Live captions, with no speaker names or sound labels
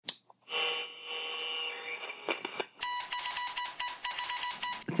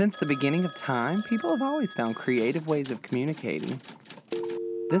Since the beginning of time, people have always found creative ways of communicating.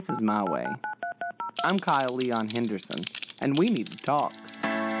 This is my way. I'm Kyle Leon Henderson, and we need to talk.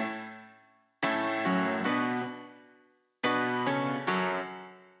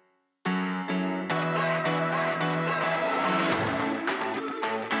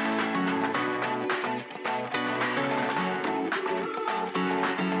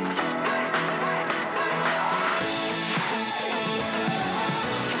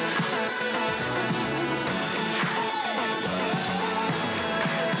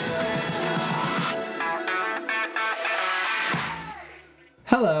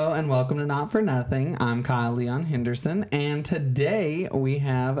 Hello and welcome to Not For Nothing. I'm Kyle Leon Henderson, and today we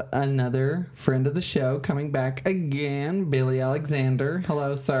have another friend of the show coming back again, Billy Alexander.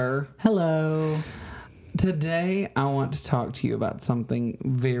 Hello, sir. Hello. Today I want to talk to you about something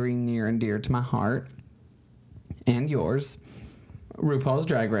very near and dear to my heart and yours, RuPaul's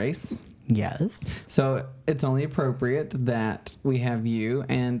Drag Race. Yes. So it's only appropriate that we have you,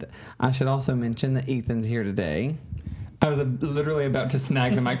 and I should also mention that Ethan's here today. I was literally about to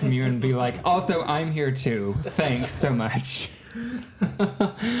snag the mic from you and be like, also, I'm here too. Thanks so much.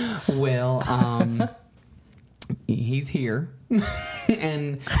 Well, he's here.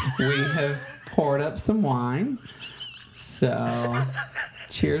 And we have poured up some wine. So,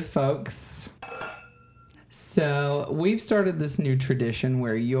 cheers, folks. So, we've started this new tradition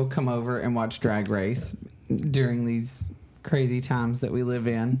where you'll come over and watch Drag Race during these crazy times that we live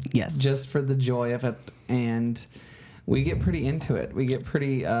in. Yes. Just for the joy of it. And we get pretty into it. We get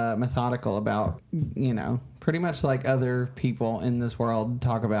pretty methodical about, pretty much like other people in this world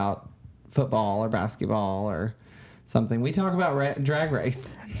talk about football or basketball or something. We talk about Drag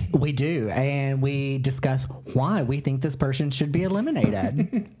Race. We do. And we discuss why we think this person should be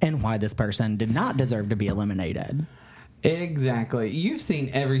eliminated and why this person did not deserve to be eliminated. Exactly. You've seen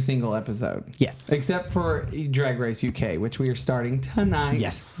every single episode. Yes. Except for Drag Race UK, which we are starting tonight.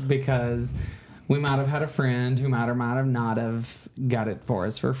 Yes. Because we might have had a friend who might or might have not have got it for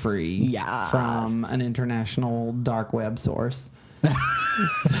us for free. Yes. From an international dark web source.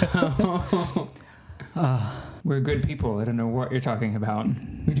 So... We're good people. I don't know what you're talking about.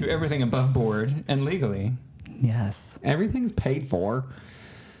 We do everything above board and legally. Yes. Everything's paid for.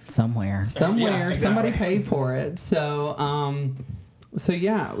 Somewhere. Somewhere, exactly. somebody paid for it. So,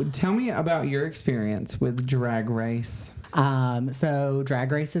 yeah, tell me about your experience with Drag Race. So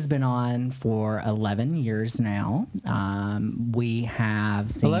Drag Race has been on for 11 years now. We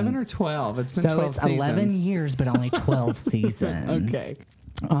have seen 11 or 12? It's been so 12 it's seasons. 11 years, but only 12 seasons. Okay.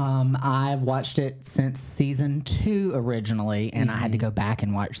 I've watched it since season 2 originally, and I had to go back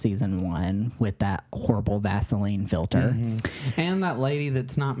and watch season 1 with that horrible Vaseline filter. And that lady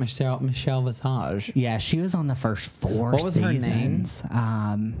that's not Michelle Visage. Yeah, she was on the first 4 What was her seasons.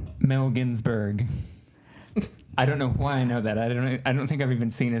 Mel Ginsburg. I don't know why I know that. I don't think I've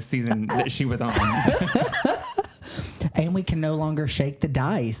even seen a season that she was on. And we can no longer shake the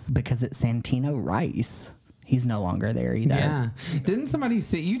dice because it's Santino Rice. He's no longer there either. Yeah. Didn't somebody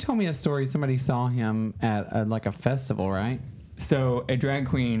see... You told me a story. Somebody saw him at a festival, right? So a drag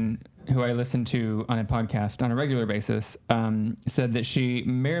queen who I listen to on a podcast on a regular basis said that she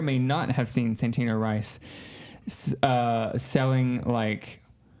may or may not have seen Santino Rice selling like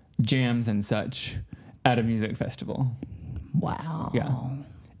jams and such at a music festival. Wow. Yeah.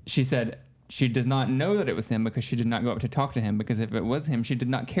 She said she does not know that it was him because she did not go up to talk to him, because if it was him, she did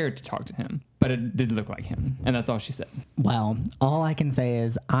not care to talk to him. But it did look like him, and that's all she said. Well, all I can say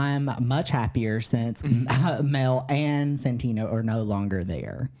is I'm much happier since Mel and Santino are no longer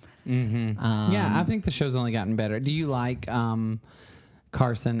there. Mm-hmm. Yeah, I think the show's only gotten better. Do you like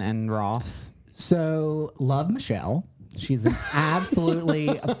Carson and Ross? So, love Michelle. She's an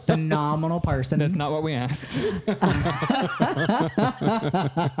absolutely phenomenal person. That's not what we asked.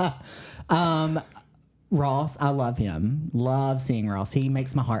 Ross, I love him. Love seeing Ross. He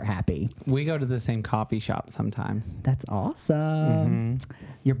makes my heart happy. We go to the same coffee shop sometimes. That's awesome.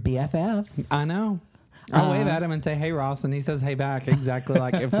 Your BFFs. I know. I wave at him and say, "Hey, Ross," and he says, "Hey, back." Exactly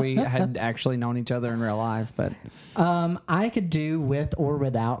like if we had actually known each other in real life. But I could do with or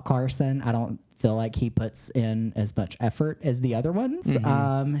without Carson. I don't feel like he puts in as much effort as the other ones.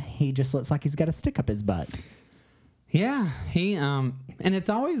 He just looks like he's got a stick up his butt. yeah, he and it's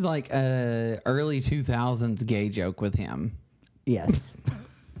always like a early 2000s gay joke with him. Yes.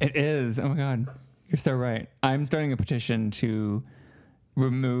 It is. Oh my God. You're so right. I'm starting a petition to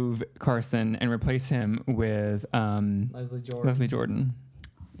remove Carson and replace him with Leslie Jordan. Leslie Jordan.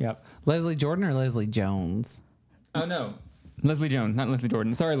 Yep. Leslie Jordan or Leslie Jones? Oh no. Leslie Jones, not Leslie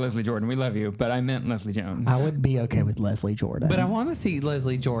Jordan. Sorry, Leslie Jordan. We love you, but I meant Leslie Jones. I would be okay with Leslie Jordan. But I want to see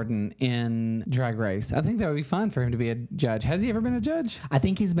Leslie Jordan in Drag Race. I think that would be fun for him to be a judge. Has he ever been a judge? I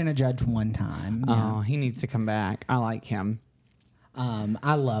think he's been a judge one time. Yeah. Oh, he needs to come back. I like him.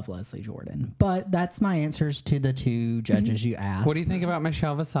 I love Leslie Jordan. But that's my answers to the two judges you asked. What do you think about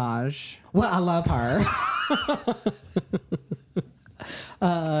Michelle Visage? Well, I love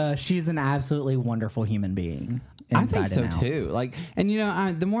her. She's an absolutely wonderful human being. I think inside so and out. too. Like, and you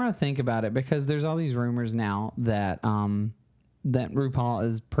know, the more I think about it, because there's all these rumors now that that RuPaul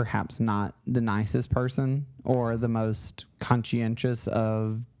is perhaps not the nicest person or the most conscientious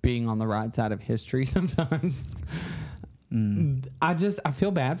of being on the right side of history sometimes. I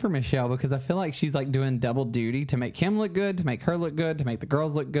feel bad for Michelle because I feel like she's like doing double duty to make him look good, to make her look good, to make the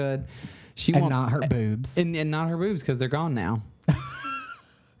girls look good. She And wants not her boobs. and not her boobs because they're gone now.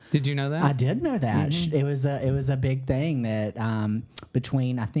 Did you know that? I did know that. It was a big thing that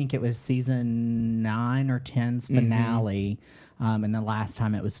between, I think it was season 9 or 10's finale, and the last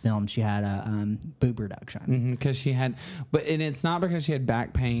time it was filmed, she had a boob reduction. Because she had, and it's not because she had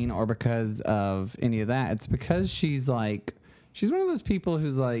back pain or because of any of that. It's because she's one of those people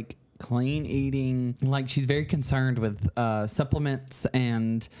who's like clean eating. Like she's very concerned with supplements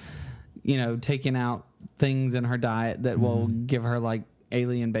and, you know, taking out things in her diet that will give her like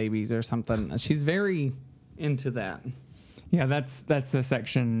alien babies or something. She's very into that. Yeah, that's the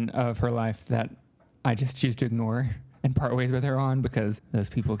section of her life that I just choose to ignore and part ways with her on because those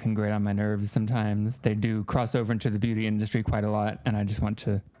people can grate on my nerves sometimes. They do cross over into the beauty industry quite a lot, and I just want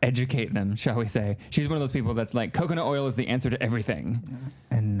to educate them, shall we say. She's one of those people that's like, coconut oil is the answer to everything.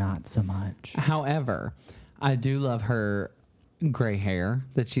 And not so much. However, I do love her gray hair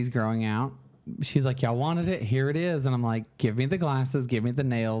that she's growing out. She's like, y'all wanted it, here it is. And I'm like, give me the glasses, give me the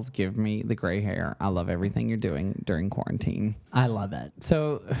nails, give me the gray hair. I love everything you're doing during quarantine. I love it.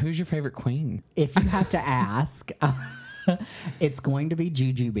 So who's your favorite queen? If you have to ask, it's going to be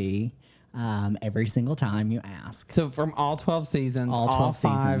Jujubee every single time you ask. So from all 12 seasons, All 12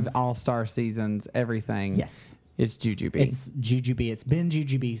 5 seasons. all-star seasons, everything. Yes. It's Jujubee. It's Jujubee. It's been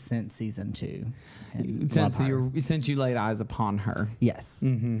Jujubee since season 2. And love her. since you laid eyes upon her. Yes.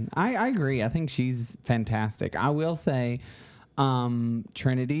 I agree. I think she's fantastic. I will say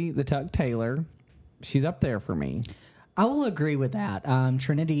Trinity, the Tuck Taylor, she's up there for me. I will agree with that.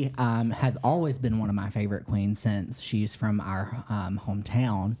 Trinity has always been one of my favorite queens since she's from our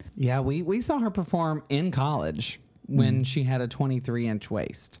hometown. Yeah, we saw her perform in college when she had a 23-inch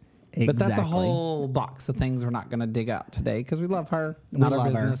waist. But that's a Exactly. whole box of things we're not going to dig out today because we love her. We Not our love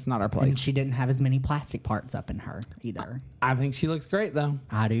her. business, not our And place. she didn't have as many plastic parts up in her either. I think she looks great, though.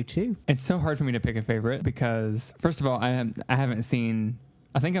 I do too. It's so hard for me to pick a favorite because, first of all, I haven't seen,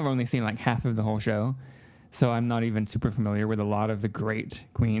 I think I've only seen like half of the whole show. So I'm not even super familiar with a lot of the great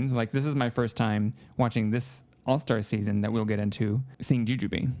queens. Like this is my first time watching this All-Star season that we'll get into, seeing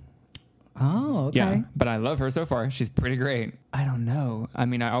Jujubee. Oh, okay. Yeah, but I love her so far. She's pretty great. I don't know. I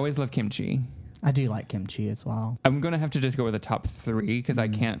mean, I always love Kimchi. I do like kimchi as well. I'm going to have to just go with the top 3 because I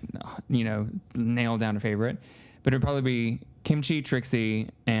can't, nail down a favorite. But it'd probably be Kimchi, Trixie,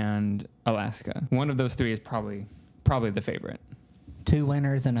 and Alaska. One of those 3 is probably the favorite. 2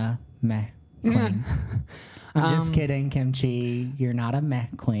 winners and a meh queen. I'm just kidding, Kimchi. You're not a meh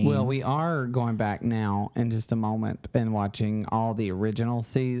queen. Well, we are going back now in just a moment and watching all the original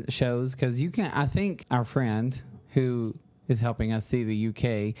shows because I think our friend who is helping us see the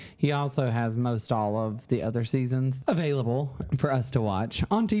UK, he also has most all of the other seasons available for us to watch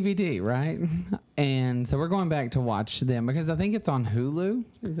on DVD, right? And so we're going back to watch them because I think it's on Hulu.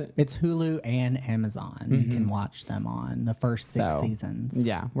 Is it? It's Hulu and Amazon. You can watch them on the first 6 So, seasons.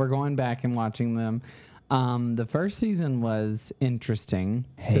 Yeah, we're going back and watching them. The first season was interesting.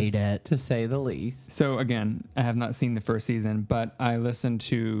 Hate it. to say the least. So again, I have not seen the first season, but I listened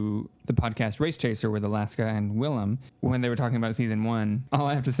to the podcast Race Chaser with Alaska and Willem when they were talking about season 1. All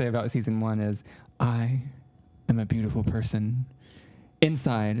I have to say about season 1 is I am a beautiful person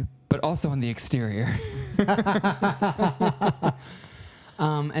inside, but also on the exterior.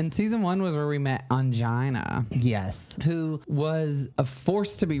 And season 1 was where we met Angina, Yes. who was a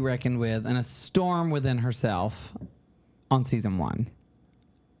force to be reckoned with and a storm within herself on season 1.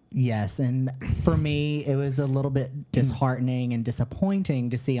 Yes, and for me, it was a little bit disheartening and disappointing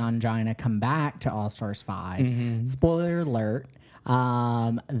to see Angina come back to All Stars 5. Spoiler alert,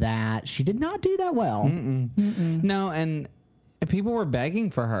 that she did not do that well. No, and people were begging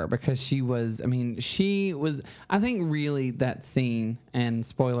for her because she was, I think really that scene, and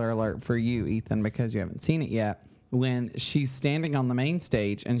spoiler alert for you, Ethan, because you haven't seen it yet, when she's standing on the main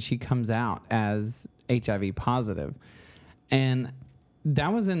stage and she comes out as HIV positive. And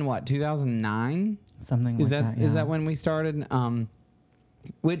that was in what, 2009? Something Is like that that. is yeah. that when we started?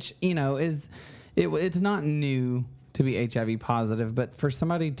 Which, you know, it's not new to be HIV positive, but for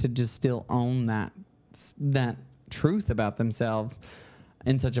somebody to just still own that truth about themselves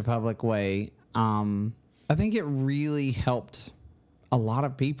in such a public way, I think it really helped a lot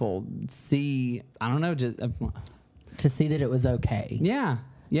of people see. I don't know, just to see that it was okay. yeah.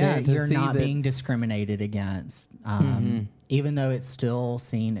 That To you're see not that- being discriminated against, even though it's still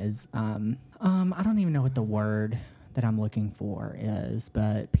seen as I don't even know what the word that I'm looking for is,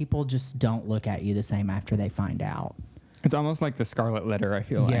 but people just don't look at you the same after they find out. It's almost like the Scarlet Letter, I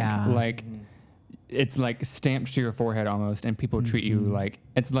feel like. Yeah. Like, it's like stamped to your forehead almost, and people treat you like,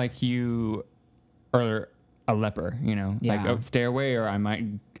 it's like you are a leper, you know? Like, Yeah. oh, stay away, or I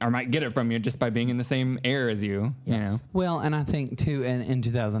might get it from you just by being in the same air as you, you know? Well, and I think too, in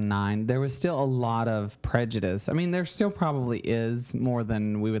 2009, there was still a lot of prejudice. I mean, there still probably is more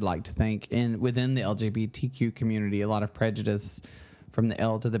than we would like to think within the LGBTQ community. A lot of prejudice from the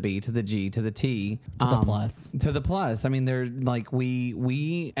L to the B to the G to the T To the plus. to the plus. I mean, they're like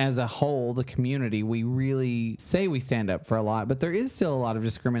we as a whole, the community, we really say we stand up for a lot, but there is still a lot of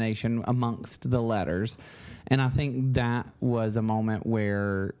discrimination amongst the letters. And I think that was a moment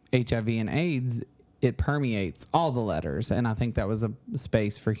where HIV and AIDS, it permeates all the letters. And I think that was a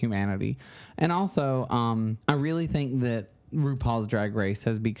space for humanity. And also, I really think that RuPaul's Drag Race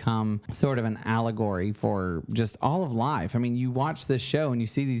has become sort of an allegory for just all of life. I mean, you watch this show and you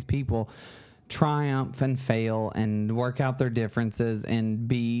see these people triumph and fail and work out their differences and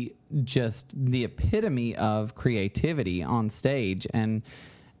be just the epitome of creativity on stage. And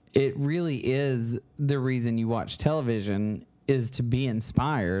it really is the reason you watch television, is to be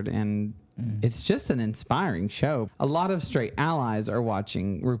inspired, and it's just an inspiring show. A lot of straight allies are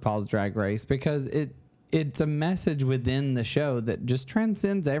watching RuPaul's Drag Race because it's a message within the show that just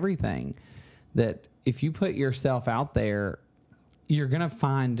transcends everything. That if you put yourself out there, you're gonna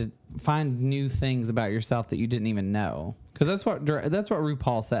find new things about yourself that you didn't even know. Because that's what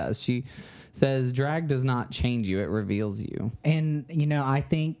RuPaul says. She says drag does not change you; it reveals you. And, you know, I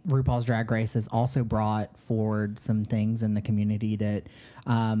think RuPaul's Drag Race has also brought forward some things in the community that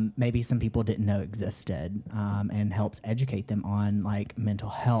maybe some people didn't know existed, and helps educate them on, like, mental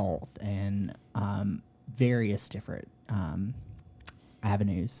health and various different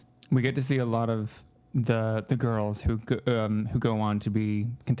avenues. We get to see a lot of the girls who go on to be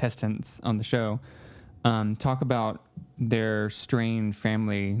contestants on the show talk about their strained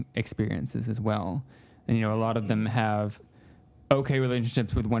family experiences as well. And, you know, a lot of them have okay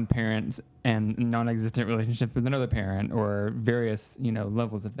relationships with one parent and non-existent relationships with another parent, or various, you know,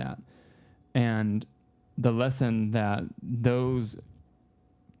 levels of that. And the lesson that those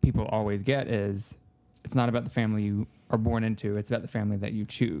people always get is it's not about the family you are born into, it's about the family that you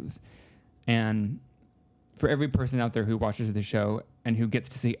choose. And for every person out there who watches the show and who gets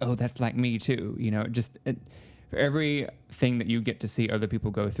to see, oh, that's like me too, you know, for everything that you get to see other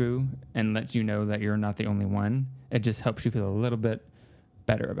people go through and lets you know that you're not the only one, it just helps you feel a little bit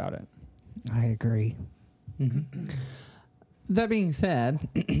better about it. I agree. That being said,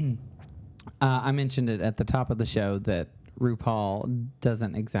 I mentioned it at the top of the show that RuPaul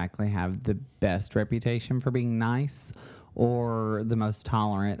doesn't exactly have the best reputation for being nice or the most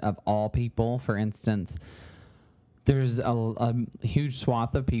tolerant of all people. For instance, there's a huge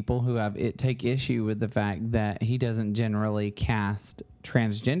swath of people who take issue with the fact that he doesn't generally cast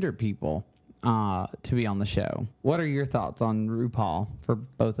transgender people to be on the show. What are your thoughts on RuPaul for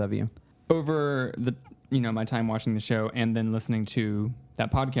both of you? Over my time watching the show and then listening to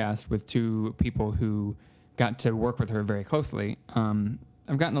that podcast with two people who got to work with her very closely,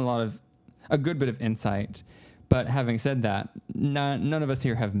 I've gotten a good bit of insight. But having said that, none of us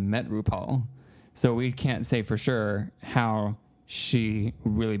here have met RuPaul, so we can't say for sure how she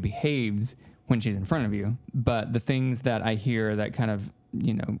really behaves when she's in front of you. But the things that I hear that kind of,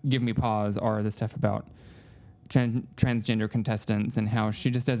 give me pause are the stuff about transgender contestants and how she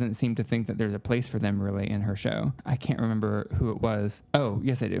just doesn't seem to think that there's a place for them really in her show. I can't remember who it was. Oh,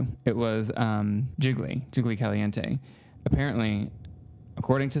 yes, I do. It was Jiggly Caliente. Apparently,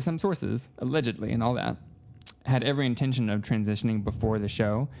 according to some sources, allegedly and all that, had every intention of transitioning before the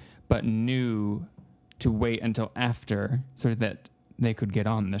show, but knew to wait until after so that they could get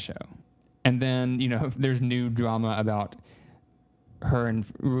on the show. And then, there's new drama about her and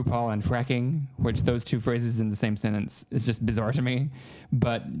RuPaul and fracking, which those two phrases in the same sentence is just bizarre to me.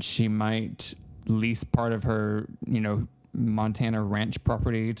 But she might lease part of her, Montana ranch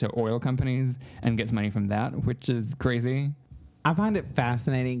property to oil companies and gets money from that, which is crazy. I find it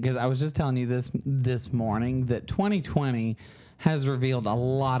fascinating because I was just telling you this morning that 2020 has revealed a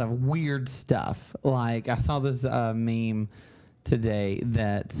lot of weird stuff. Like I saw this meme today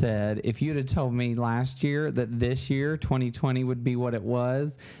that said, if you'd have told me last year that this year 2020 would be what it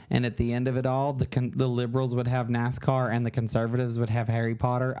was, and at the end of it all the liberals would have NASCAR and the conservatives would have Harry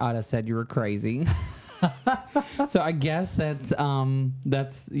Potter, I'd have said you were crazy. So I guess that's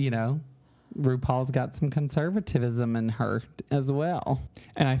RuPaul's got some conservatism in her as well.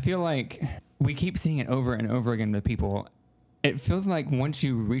 And I feel like we keep seeing it over and over again with people. It feels like once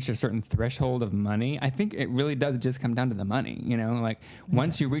you reach a certain threshold of money, I think it really does just come down to the money. Like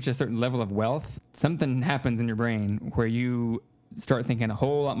once you reach a certain level of wealth, something happens in your brain where you start thinking a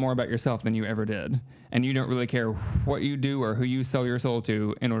whole lot more about yourself than you ever did. And you don't really care what you do or who you sell your soul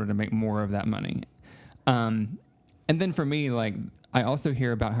to in order to make more of that money. And then for me, like, I also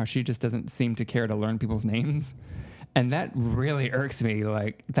hear about how she just doesn't seem to care to learn people's names. And that really irks me.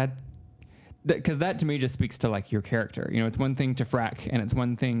 Like because that to me just speaks to like your character. It's one thing to frack and it's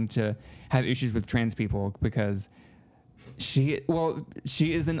one thing to have issues with trans people because she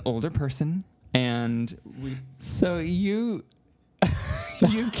is an older person and so you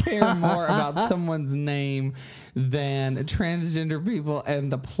care more about someone's name than transgender people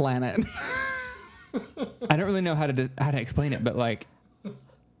and the planet. I don't really know how to explain it, but like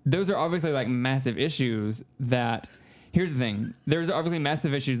those are obviously like massive issues that. Here's the thing. There's obviously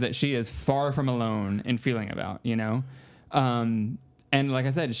massive issues that she is far from alone in feeling about, and like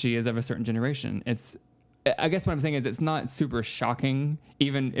I said, she is of a certain generation. I guess what I'm saying is it's not super shocking,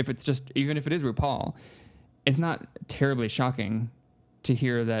 even if it is RuPaul, it's not terribly shocking to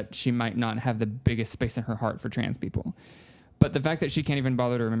hear that she might not have the biggest space in her heart for trans people. But the fact that she can't even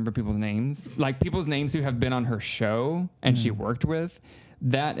bother to remember people's names, like people's names who have been on her show and she worked with,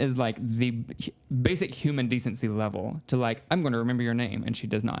 that is like the basic human decency level to like, I'm going to remember your name. And she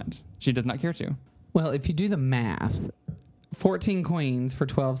does not. She does not care to. Well, if you do the math, 14 queens for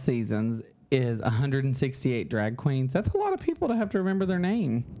 12 seasons is 168 drag queens. That's a lot of people to have to remember their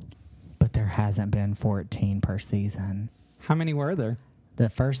name. But there hasn't been 14 per season. How many were there? The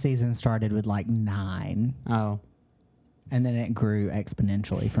first season started with like 9. Oh. And then it grew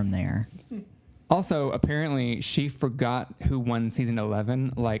exponentially from there. Also, apparently, she forgot who won season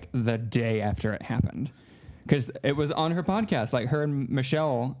 11 like the day after it happened. Because it was on her podcast. Like her and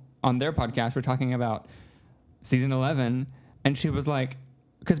Michelle on their podcast were talking about season 11. And she was like,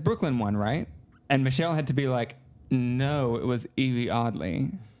 because Brooklyn won, right? And Michelle had to be like, no, it was Evie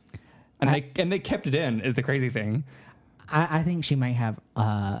Oddly. And they kept it in, is the crazy thing. I think she might have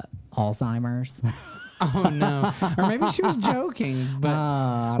Alzheimer's. Oh no! Or maybe she was joking.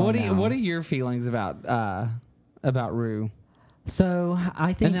 But what are your feelings about Rue? So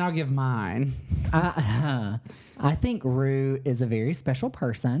I think, and then I'll give mine. I think Rue is a very special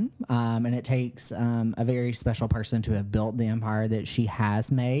person, and it takes a very special person to have built the empire that she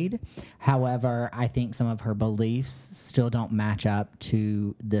has made. However, I think some of her beliefs still don't match up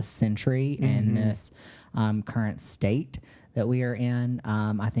to this century and this current state that we are in.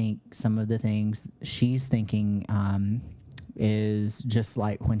 I think some of the things she's thinking is just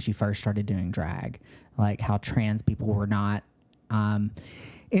like when she first started doing drag, like how trans people were not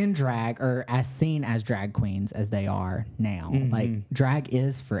in drag or as seen as drag queens as they are now. Like drag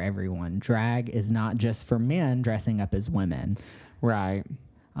is for everyone. Drag is not just for men dressing up as women. Right.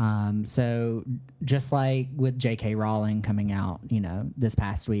 So just like with J.K. Rowling coming out, this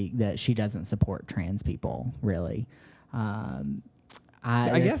past week that she doesn't support trans people really.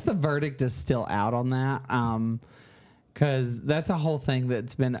 I guess the verdict is still out on that. Because that's a whole thing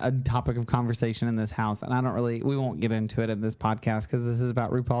that's been a topic of conversation in this house. And we won't get into it in this podcast because this is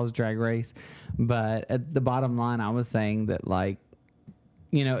about RuPaul's Drag Race. But at the bottom line, I was saying that, like,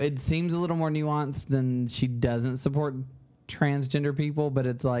 it seems a little more nuanced than she doesn't support transgender people. But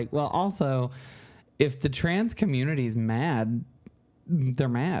it's like, well, also, if the trans community is mad, they're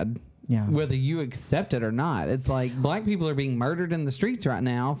mad. Yeah. Whether you accept it or not. It's like black people are being murdered in the streets right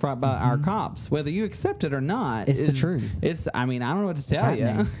now by our cops. Whether you accept it or not. It's the truth. I don't know what to tell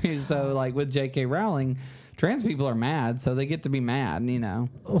you. So like with J.K. Rowling, trans people are mad, so they get to be mad,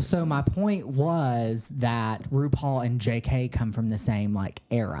 Well, so my point was that RuPaul and J.K. come from the same like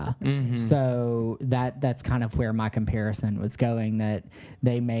era. So that's kind of where my comparison was going, that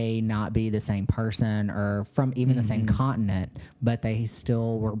they may not be the same person or from even the same continent, but they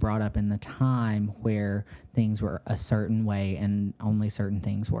still were brought up in the time where things were a certain way and only certain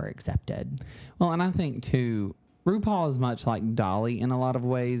things were accepted. Well, and I think too, RuPaul is much like Dolly in a lot of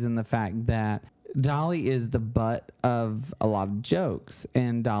ways, in the fact that Dolly is the butt of a lot of jokes,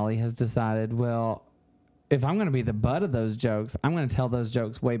 and Dolly has decided, well, if I'm going to be the butt of those jokes, I'm going to tell those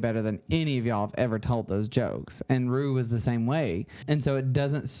jokes way better than any of y'all have ever told those jokes. And Rue was the same way. And so it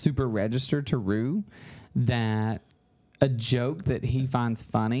doesn't super register to Rue that a joke that he finds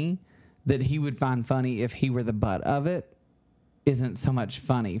funny, that he would find funny if he were the butt of it, isn't so much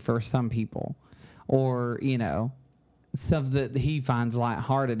funny for some people. Or, you know, stuff that he finds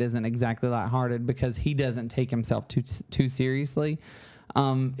lighthearted isn't exactly lighthearted because he doesn't take himself too seriously.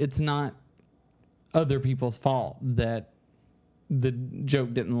 It's not other people's fault that the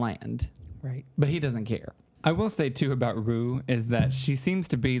joke didn't land. Right. But he doesn't care. I will say too about Rue is that she seems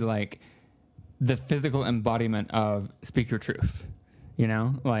to be like the physical embodiment of speak your truth. You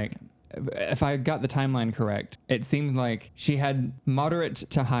know, like if I got the timeline correct, it seems like she had moderate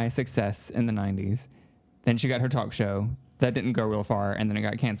to high success in the 90s. Then she got her talk show. That didn't go real far, and then it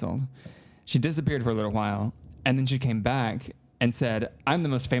got canceled. She disappeared for a little while, and then she came back and said, I'm the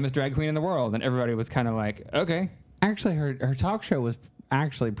most famous drag queen in the world. And everybody was kind of like, okay. Actually, her talk show was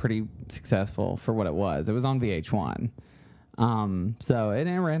actually pretty successful for what it was. It was on VH1. So it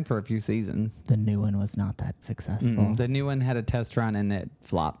ran for a few seasons. The new one was not that successful. The new one had a test run and it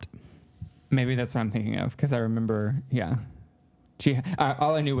flopped. Maybe that's what I'm thinking of, because I remember, yeah.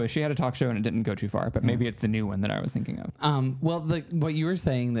 All I knew was she had a talk show and it didn't go too far, but maybe it's the new one that I was thinking of. Well, what you were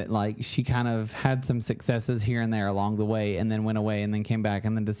saying that like she kind of had some successes here and there along the way and then went away and then came back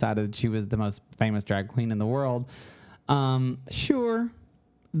and then decided she was the most famous drag queen in the world. Sure,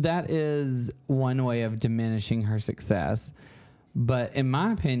 that is one way of diminishing her success. But in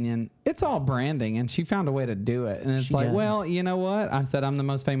my opinion, it's all branding, and she found a way to do it. And it's well, you know what? I said I'm the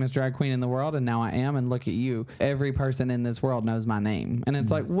most famous drag queen in the world, and now I am, and look at you. Every person in this world knows my name. And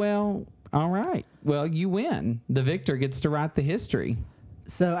it's like, well, all right. Well, you win. The victor gets to write the history.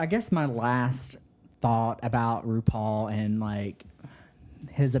 So I guess my last thought about RuPaul and like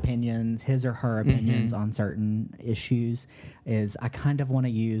his or her opinions on certain issues is I kind of want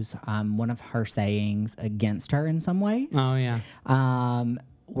to use one of her sayings against her in some ways. Oh, yeah.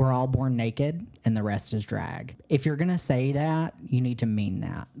 We're all born naked and the rest is drag. If you're going to say that, you need to mean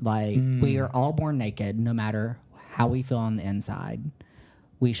that. Like, we are all born naked no matter how we feel on the inside.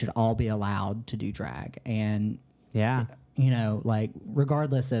 We should all be allowed to do drag. And, Yeah. you know, like,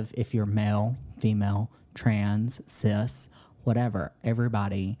 regardless of if you're male, female, trans, cis, whatever,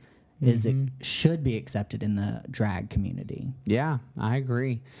 everybody should be accepted in the drag community. Yeah, I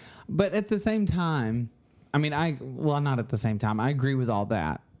agree. But at the same time, I mean, not at the same time. I agree with all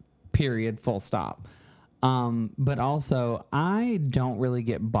that, period, full stop. But also, I don't really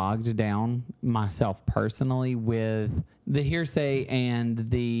get bogged down myself personally with the hearsay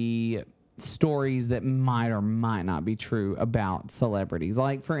and the stories that might or might not be true about celebrities.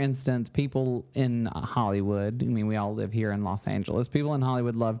 Like, for instance, people in Hollywood, I mean, we all live here in Los Angeles. People in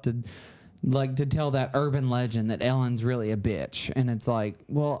Hollywood love to tell that urban legend that Ellen's really a bitch. And it's like,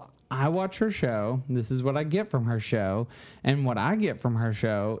 well, I watch her show. This is what I get from her show. And what I get from her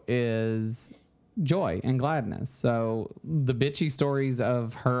show is joy and gladness. So the bitchy stories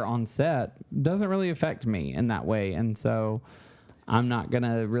of her on set doesn't really affect me in that way. And so I'm not going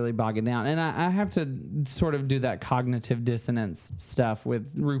to really bog it down. And I have to sort of do that cognitive dissonance stuff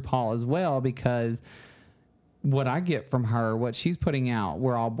with RuPaul as well, because what I get from her, what she's putting out,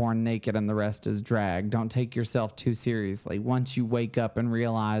 we're all born naked and the rest is drag. Don't take yourself too seriously. Once you wake up and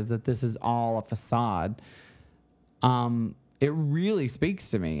realize that this is all a facade, it really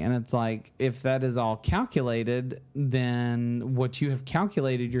speaks to me. And it's like, if that is all calculated, then what you have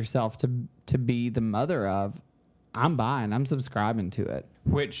calculated yourself to be the mother of, I'm buying. I'm subscribing to it.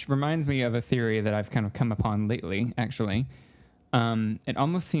 Which reminds me of a theory that I've kind of come upon lately, actually. It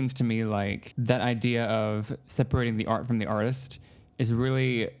almost seems to me like that idea of separating the art from the artist is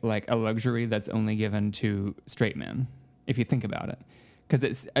really like a luxury that's only given to straight men, if you think about it.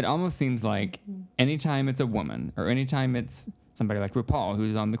 Because it almost seems like anytime it's a woman or anytime it's somebody like RuPaul,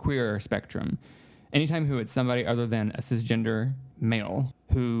 who's on the queer spectrum, anytime who it's somebody other than a cisgender male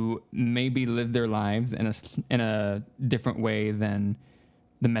who maybe live their lives in a different way than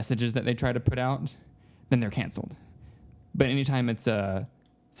the messages that they try to put out, then they're canceled. But anytime it's a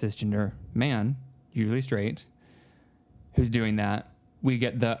cisgender man, usually straight, who's doing that, we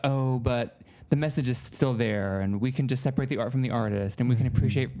get but the message is still there, and we can just separate the art from the artist, and we can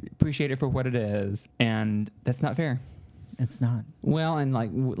appreciate it for what it is, and that's not fair. It's not. Well, and like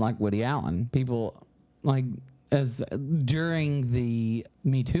Woody Allen, people like as during the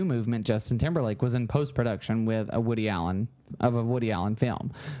Me Too movement, Justin Timberlake was in post-production with a Woody Allen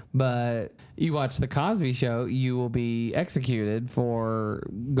film. But you watch the Cosby Show, you will be executed for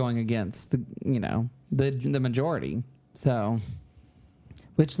going against the majority. So,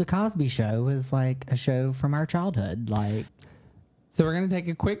 Which The Cosby Show was like a show from our childhood. Like, So we're going to take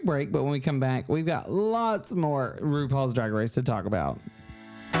a quick break, but when we come back, we've got lots more RuPaul's Drag Race to talk about.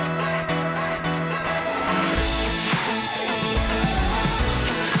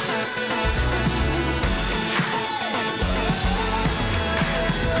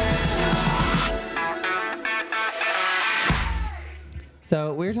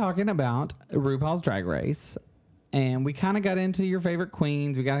 So we're talking about RuPaul's Drag Race, and we kind of got into your favorite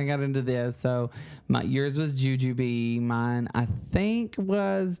queens. We kind of got into this. So yours was Jujubee. Mine, I think,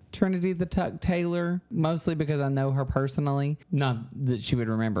 was Trinity the Tuck Taylor, mostly because I know her personally. Not that she would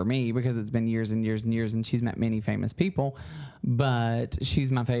remember me because it's been years and years and years, and she's met many famous people, but she's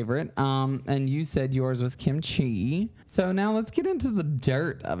my favorite. And you said yours was Kim Chi. So now let's get into the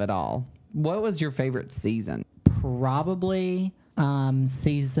dirt of it all. What was your favorite season? probably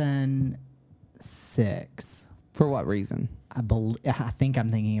season 6. For what reason? I think I'm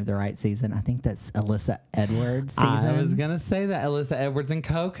thinking of the right season. I think that's Alyssa Edwards season. I was gonna say that Alyssa Edwards and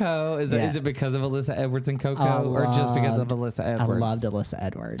Coco. Is it because of Alyssa Edwards and Coco, or just because of Alyssa Edwards? I loved Alyssa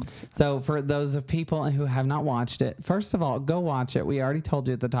Edwards. So for those of people who have not watched it, first of all, go watch it. We already told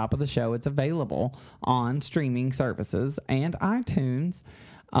you at the top of the show it's available on streaming services and iTunes.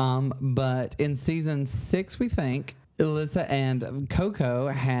 But in season 6, we think Alyssa and Coco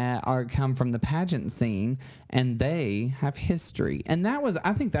are come from the pageant scene, and they have history. And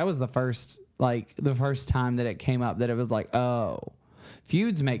I think that was the first time that it came up that it was like, oh,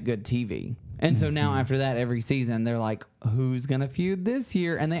 feuds make good TV. And so now after that, every season, they're like, who's going to feud this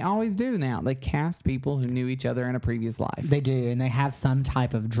year? And they always do now. They cast people who knew each other in a previous life. They do, and they have some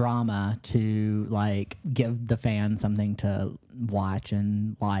type of drama to like give the fans something to watch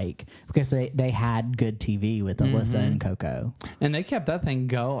and like, because they had good TV with Alyssa and Coco. And they kept that thing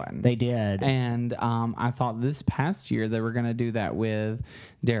going. They did. And I thought this past year they were going to do that with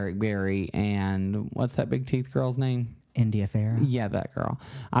Derek Barry and what's that big teeth girl's name? India Farah. Yeah, that girl.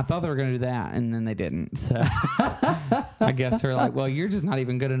 I thought they were going to do that, and then they didn't. So I guess they're like, well, you're just not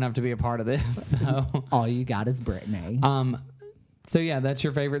even good enough to be a part of this. So all you got is Brittany. So yeah, that's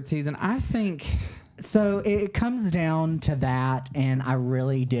your favorite season. I think. So it comes down to that, and I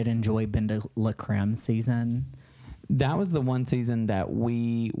really did enjoy Binda La Creme season. That was the one season that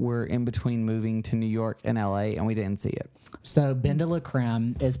we were in between moving to New York and LA, and we didn't see it. So Binda La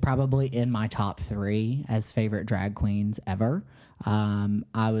Creme is probably in my top 3 as favorite drag queens ever.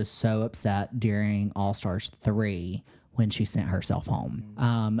 I was so upset during All Stars 3 when she sent herself home.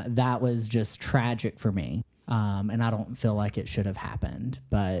 That was just tragic for me. And I don't feel like it should have happened,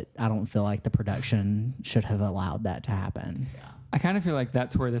 but I don't feel like the production should have allowed that to happen. Yeah. I kind of feel like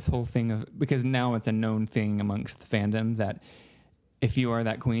that's where this whole thing of, because now it's a known thing amongst the fandom that if you are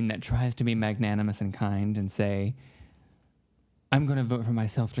that queen that tries to be magnanimous and kind and say, I'm going to vote for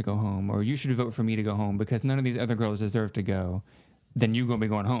myself to go home, or you should vote for me to go home because none of these other girls deserve to go, then you're going to be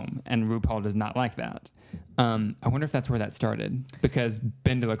going home. And RuPaul does not like that. I wonder if that's where that started, because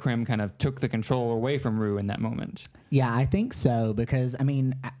Binda La Creme kind of took the control away from Ru in that moment. Yeah, I think so, because, I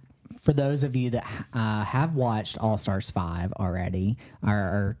mean, for those of you that have watched All Stars 5 already, or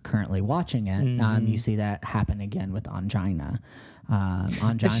are currently watching it, you see that happen again with Angina.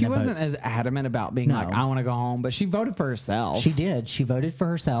 Angina she wasn't votes, as adamant about being like, I want to go home, but she voted for herself. She did. She voted for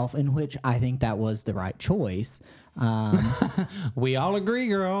herself, in which I think that was the right choice. We all agree,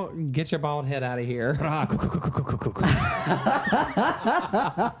 girl. Get your bald head out of here.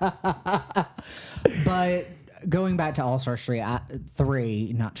 But going back to All Stars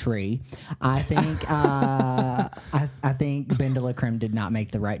 3, not Tree, I think I think Binda La Creme did not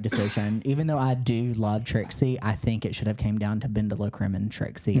make the right decision. Even though I do love Trixie, I think it should have came down to Binda La Creme and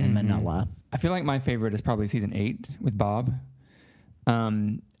Trixie and Manila. I feel like my favorite is probably season 8 with Bob.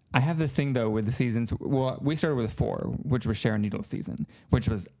 I have this thing though with the seasons. Well, we started with 4, which was Sharon Needles' season, which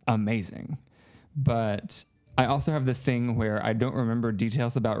was amazing. But I also have this thing where I don't remember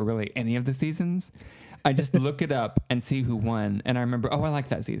details about really any of the seasons. I just look it up and see who won, and I remember, I like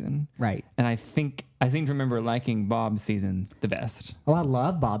that season. Right. And I seem to remember liking Bob's season the best. Oh, I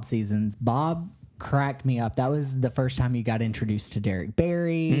love Bob's seasons. Bob cracked me up. That was the first time you got introduced to Derek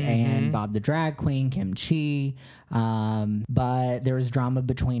Barry and Bob the drag queen, Kim Chi. But there was drama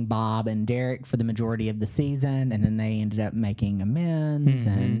between Bob and Derek for the majority of the season, and then they ended up making amends,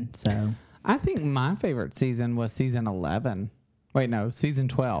 and so I think my favorite season was season 11. Wait, no, season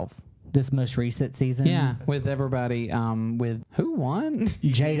 12. this most recent season. Yeah, with everybody. With who won?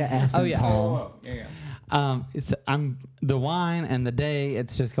 Jada Essence Hall. It's the wine and the day.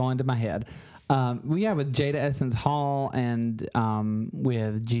 It's just going to my head. Yeah, with Jada Essence Hall and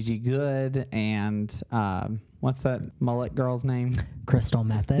with Gigi Good and what's that mullet girl's name? Crystal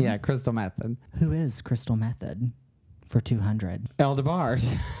Method. Yeah, Crystal Method. Who is Crystal Method for 200? El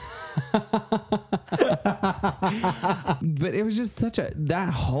DeBarge. But it was just that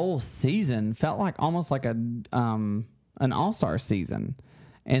whole season felt like almost like an all-star season.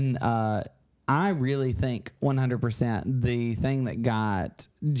 And I really think 100% the thing that got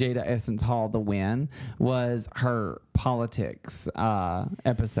Jada Essence Hall the win was her politics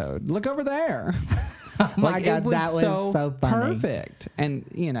episode. Look over there. Oh my God, that was so funny. Perfect. And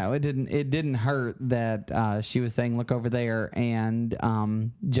it didn't hurt that she was saying look over there, and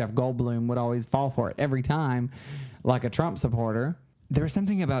Jeff Goldblum would always fall for it every time, like a Trump supporter. There was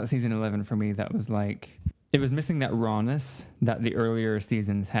something about season 11 for me that was like, it was missing that rawness that the earlier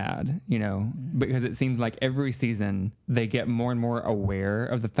seasons had, because it seems like every season they get more and more aware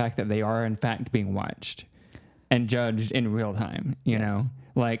of the fact that they are in fact being watched and judged in real time, you know?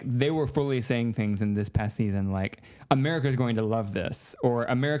 Like they were fully saying things in this past season, like America's going to love this, or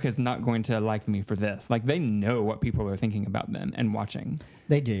America's not going to like me for this. Like they know what people are thinking about them and watching.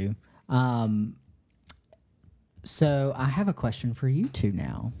 They do. So I have a question for you two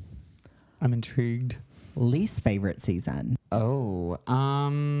now. I'm intrigued. Least favorite season? Oh,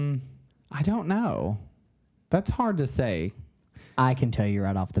 I don't know. That's hard to say. I can tell you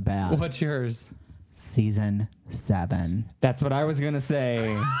right off the bat. What's yours? Season 7. That's what I was going to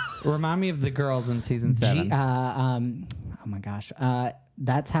say. Remind me of the girls in season 7. Oh my gosh.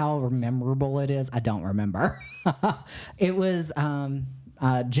 That's how memorable it is. I don't remember. It was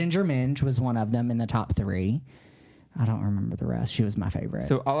Ginger Minge was one of them in the top 3. I don't remember the rest. She was my favorite.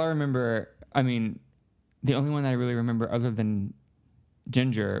 So all I remember, the only one that I really remember other than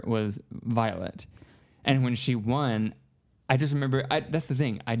Ginger was Violet. And when she won, I just remember, that's the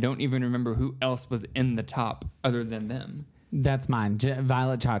thing. I don't even remember who else was in the top other than them. That's mine.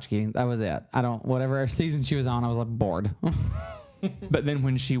 Violet Chachki. That was it. Whatever season she was on, I was like bored. But then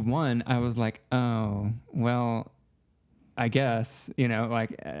when she won, I was like, oh, well, I guess, I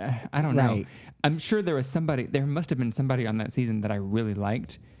don't know. Right. I'm sure there must have been somebody on that season that I really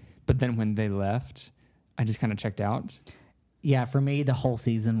liked. But then when they left, I just kind of checked out. Yeah, for me, the whole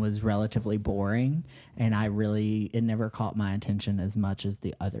season was relatively boring, and it never caught my attention as much as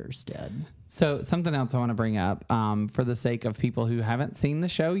the others did. So something else I want to bring up, for the sake of people who haven't seen the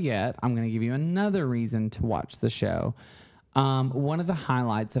show yet, I'm going to give you another reason to watch the show. One of the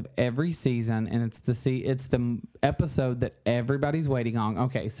highlights of every season, and it's the episode that everybody's waiting on.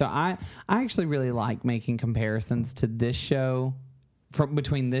 Okay, so I actually really like making comparisons to this show,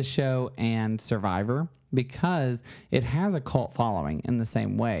 between this show and Survivor, because it has a cult following in the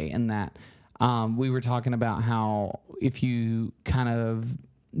same way. In that we were talking about how if you kind of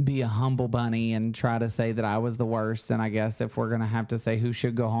be a humble bunny and try to say that I was the worst, and I guess if we're going to have to say who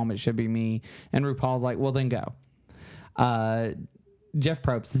should go home, it should be me. And RuPaul's like, well, then go. Jeff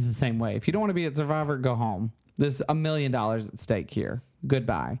Probst is the same way. If you don't want to be at Survivor, go home. There's $1 million at stake here.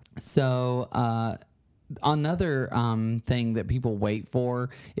 Goodbye. So another thing that people wait for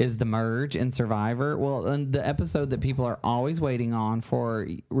is the merge in Survivor. Well, and the episode that people are always waiting on for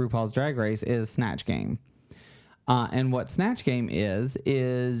RuPaul's Drag Race is Snatch Game. And what Snatch Game is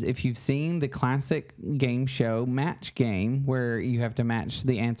if you've seen the classic game show Match Game, where you have to match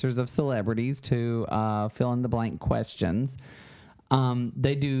the answers of celebrities to fill in the blank questions,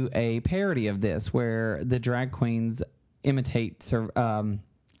 they do a parody of this where the drag queens imitate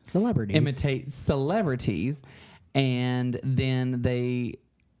celebrities, and then they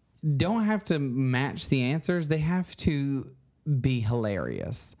don't have to match the answers. They have to be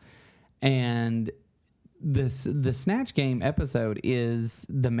hilarious. And the Snatch Game episode is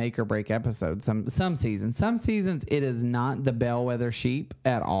the make or break episode. Some seasons it is not the bellwether sheep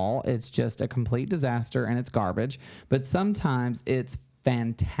at all. It's just a complete disaster and it's garbage. But sometimes it's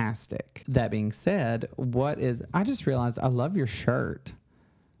fantastic. That being said, I just realized I love your shirt.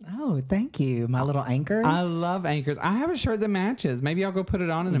 Oh, thank you. My little anchors. I love anchors. I have a shirt that matches. Maybe I'll go put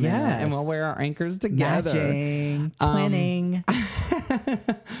it on in a minute and we'll wear our anchors together. Matching. Twinning.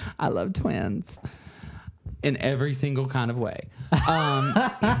 I love twins in every single kind of way.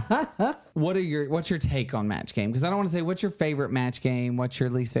 What's your take on Match Game? Because I don't want to say what's your favorite match game, what's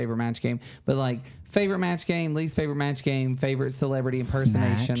your least favorite match game, but like favorite match game, least favorite match game, favorite celebrity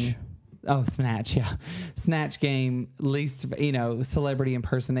impersonation. Snatch. Oh, Snatch, yeah. Snatch Game, least, celebrity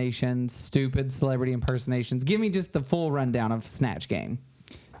impersonation, stupid celebrity impersonations. Give me just the full rundown of Snatch Game.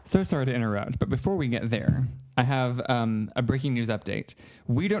 So sorry to interrupt, but before we get there, I have a breaking news update.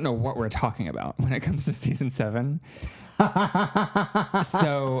 We don't know what we're talking about when it comes to season 7.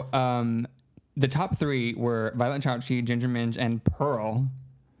 So the top 3 were Violet Chachki, Ginger Minj, and Pearl.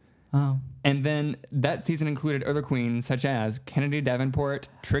 Oh. And then that season included other queens such as Kennedy Davenport,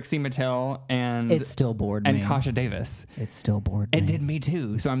 Trixie Mattel, and It still bored me. Kasha Davis. It still bored me. It did me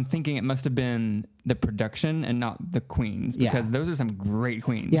too. So I'm thinking it must have been the production and not the queens, because Yeah. those are some great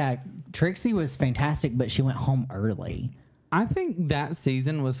queens. Yeah, Trixie was fantastic, but she went home early. I think that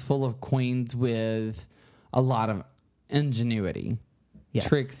season was full of queens with a lot of ingenuity. Yes.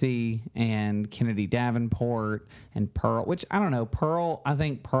 Trixie and Kennedy Davenport and Pearl, which I don't know. Pearl, I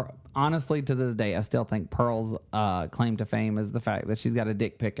think, honestly, to this day, I still think Pearl's claim to fame is the fact that she's got a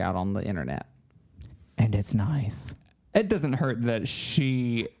dick pic out on the internet. And it's nice. It doesn't hurt that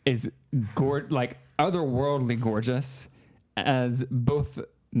she is like otherworldly gorgeous as both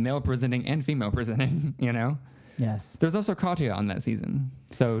male presenting and female presenting, you know? Yes. There's also Katya on that season.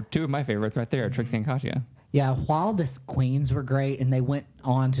 So 2 of my favorites right there, Trixie and Katya. Yeah, while the queens were great and they went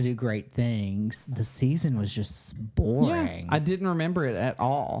on to do great things, the season was just boring. I didn't remember it at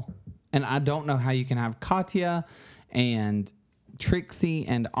all. And I don't know how you can have Katya and Trixie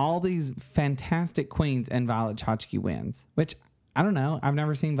and all these fantastic queens and Violet Chachki wins, which I don't know. I've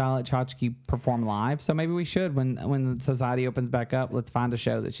never seen Violet Chachki perform live, so maybe we should when the society opens back up. Let's find a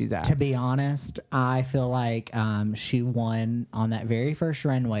show that she's at. To be honest, I feel like she won on that very first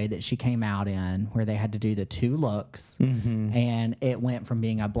runway that she came out in, where they had to do the 2 looks, and it went from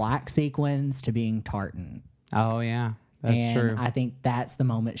being a black sequins to being tartan. Oh yeah, that's and true. I think that's the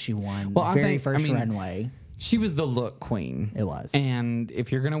moment she won. Well, the I very think- first I mean, runway. She was the look queen. It was. And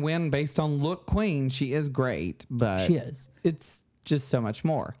if you're gonna win based on look queen, she is great. But She is. It's just so much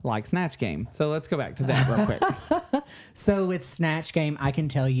more, like Snatch Game. So let's go back to that real quick. So with Snatch Game, I can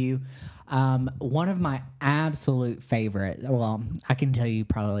tell you one of my absolute favorite, well, I can tell you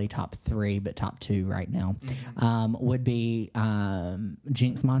probably top 3, but top 2 right now, would be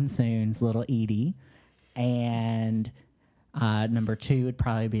Jinx Monsoon's Little Edie. And number 2 would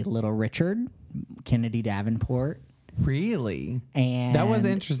probably be Little Richard, Kennedy Davenport. Really? And That was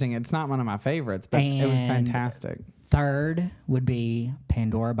interesting. It's not one of my favorites, but it was And- fantastic. 3rd would be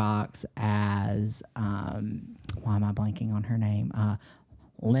Pandora Box as, why am I blanking on her name?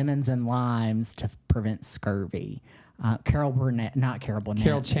 Lemons and Limes to prevent scurvy. Carol Burnett, not Carol Burnett.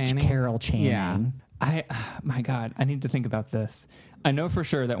 Carol it's Channing? Carol Channing. Yeah. My God, I need to think about this. I know for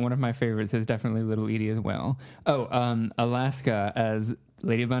sure that one of my favorites is definitely Little Edie as well. Oh, Alaska as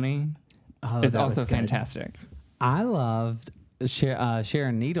Lady Bunny is that was also good. fantastic. I loved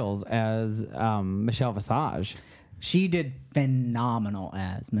Sharon Needles as Michelle Visage. She did phenomenal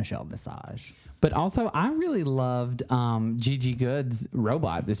as Michelle Visage. But also, I really loved Gigi Good's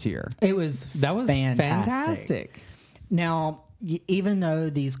robot this year. It was That was fantastic. Now, even though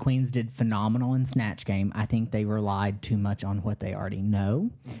these queens did phenomenal in Snatch Game, I think they relied too much on what they already know.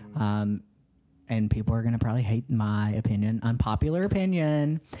 And people are going to probably hate my opinion, unpopular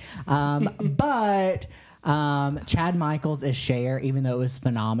opinion. But Chad Michaels as Cher, even though it was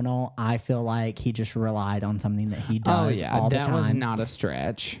phenomenal, I feel like he just relied on something that he does all the that time. was not a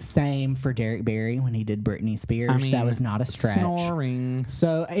stretch. Same for Derek Barry when he did Britney Spears. That was not a stretch. Snoring.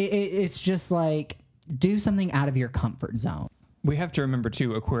 So it's just like, do something out of your comfort zone. We have to remember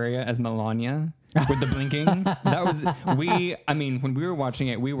too Aquaria as Melania with the blinking. That was when we were watching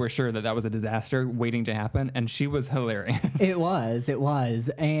it, we were sure that was a disaster waiting to happen, and she was hilarious. It was,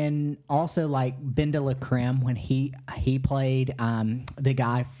 and also like Ben de la Creme when he played the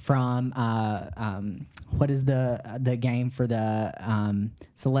guy from what is the game for the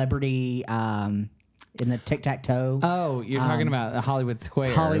celebrity in the tic-tac-toe. Oh, you're talking about Hollywood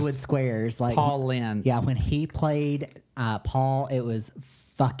Squares. Hollywood Squares, like Paul Lynch. Yeah, when he played Paul, it was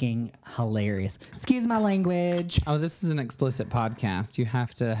fucking hilarious. Excuse my language. Oh, this is an explicit podcast. You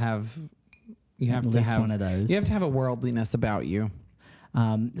have to have. You have At to least have one of those. You have to have a worldliness about you.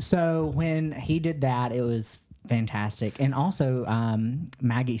 So when he did that, it was fantastic, and also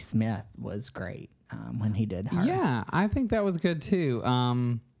Maggie Smith was great when he did her. Yeah, I think that was good too.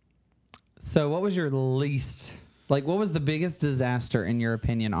 So, what was your least? Like, what was the biggest disaster in your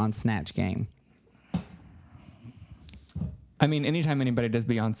opinion on Snatch Game? I mean, anytime anybody does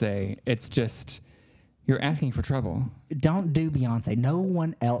Beyonce, it's just you're asking for trouble. Don't do Beyonce. No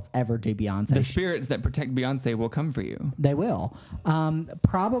one else ever do Beyonce. The spirits that protect Beyonce will come for you. They will.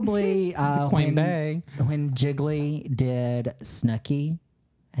 Probably Queen Bey. when Jiggly did Snooki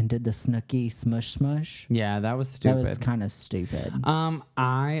and did the Snooki smush smush. Yeah, that was That stupid. was kind of stupid.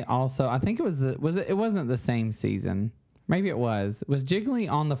 I think it was it wasn't the same season. Maybe it was. Was Jiggly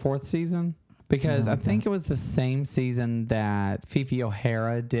on the 4th season? Because I think it was the same season that Fifi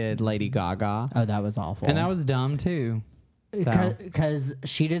O'Hara did Lady Gaga. Oh, that was awful. And that was dumb too. So Because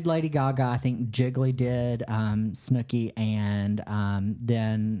she did Lady Gaga, I think Jiggly did Snooki, and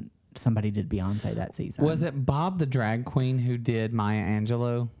then somebody did Beyonce that season. was it Bob the drag queen who did Maya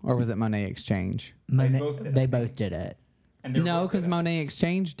Angelou, or was it Monet Exchange? They both did it. No, because Monet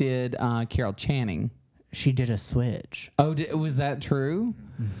Exchange did Carol Channing. She did a switch. Oh, was that true?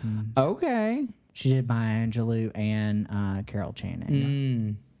 Mm-hmm. Okay. She did Maya Angelou and Carol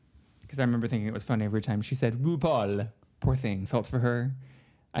Channing. Because I remember thinking it was funny every time she said RuPaul. Poor thing. Felt for her.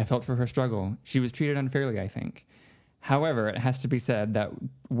 I felt for her struggle. She was treated unfairly, I think. However, it has to be said that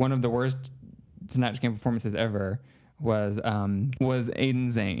one of the worst Snatch Game performances ever was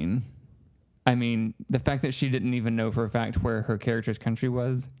Aiden Zane. I mean, the fact that she didn't even know for a fact where her character's country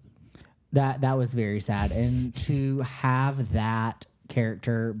was. That was very sad. And to have that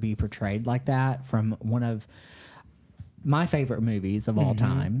character be portrayed like that from one of my favorite movies of all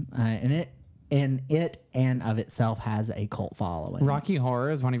time, and it of itself has a cult following. Rocky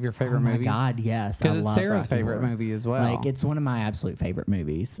Horror is one of your favorite movies? Oh my God, yes. Because I it's love Sarah's Rocky favorite Horror. movie as well. Like, it's one of my absolute favorite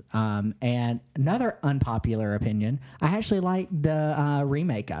movies. And another unpopular opinion, I actually like the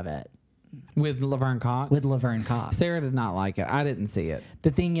remake of it with Laverne Cox? with Laverne Cox. Sarah did not like it. I didn't see it.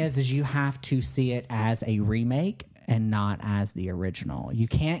 The thing is you have to see it as a remake and not as the original. You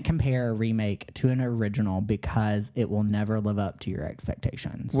can't compare a remake to an original because it will never live up to your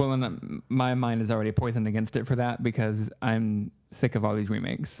expectations. Well, and my mind is already poisoned against it for that because I'm sick of all these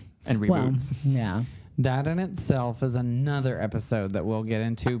remakes and reboots. Yeah. That in itself is another episode that we'll get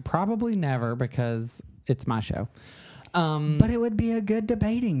into. Probably never, because it's my show. But it would be a good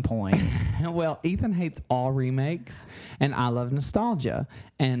debating point. Well, Ethan hates all remakes, and I love nostalgia,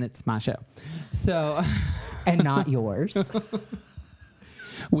 and it's my show. So, And not yours.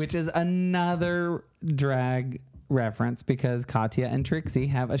 which is another drag reference because Katya and Trixie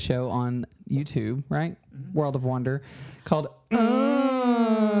have a show on YouTube, right? World of Wonder, called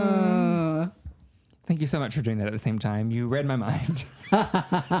Thank you so much for doing that at the same time. You read my mind.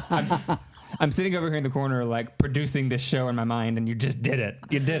 I'm sitting over here in the corner, like producing this show in my mind, and you just did it.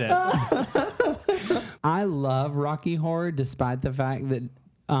 You did it. I love Rocky Horror, despite the fact that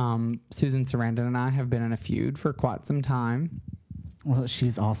Susan Sarandon and I have been in a feud for quite some time. Well,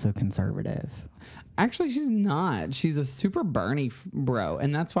 she's also conservative. Actually, she's not. She's a super Bernie bro,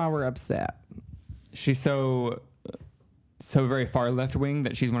 and that's why we're upset. She's so very far left wing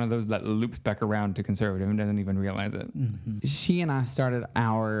that she's one of those that loops back around to conservative and doesn't even realize it. She and I started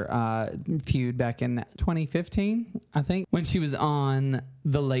our feud back in 2015, I think, when she was on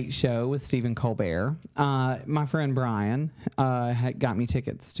The Late Show with Stephen Colbert. My friend Brian had got me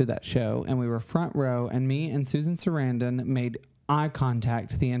tickets to that show, and we were front row, and me and Susan Sarandon made eye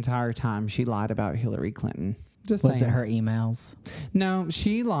contact the entire time she lied about Hillary Clinton. Just Was saying. it her emails? No,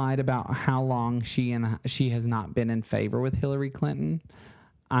 she lied about how long she has not been in favor with Hillary Clinton.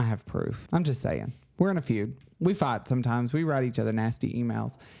 I have proof. I'm just saying. We're in a feud. We fight sometimes. We write each other nasty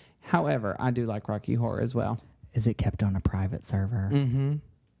emails. However, I do like Rocky Horror as well. Is it kept on a private server? Mm-hmm.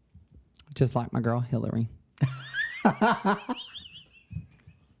 Just like my girl Hillary.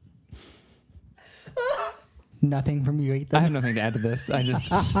 Nothing from you, Ethan? I have nothing to add to this.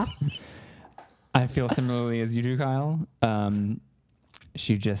 I feel similarly as you do, Kyle.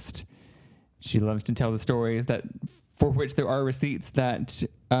 She loves to tell the stories that for which there are receipts that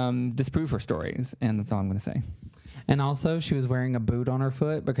disprove her stories, and that's all I'm going to say. And also, she was wearing a boot on her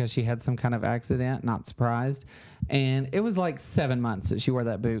foot because she had some kind of accident, not surprised. And it was like 7 months that she wore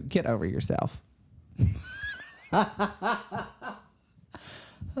that boot. Get over yourself.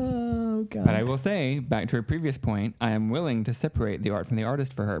 Oh, God. But I will say, back to her previous point, I am willing to separate the art from the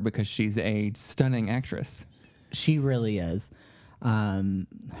artist for her because she's a stunning actress. She really is. Stepmom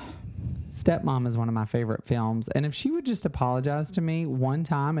is one of my favorite films. And if she would just apologize to me one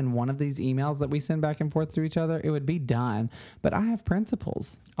time in one of these emails that we send back and forth to each other, it would be done. But I have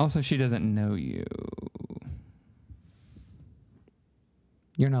principles. Also, she doesn't know you.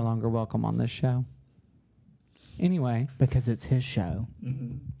 You're no longer welcome on this show. Anyway, Because it's his show.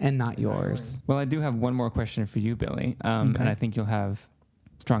 and not yours. Well, I do have one more question for you, Billy, and I think you'll have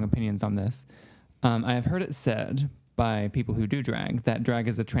strong opinions on this. I have heard it said by people who do drag that drag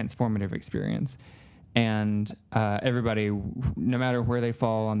is a transformative experience, and everybody, no matter where they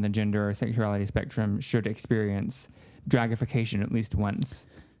fall on the gender or sexuality spectrum, should experience dragification at least once.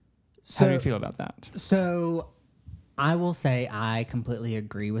 How do you feel about that? So I will say I completely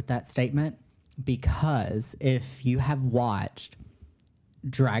agree with that statement, because if you have watched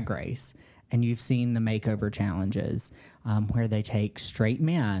Drag Race and you've seen the makeover challenges where they take straight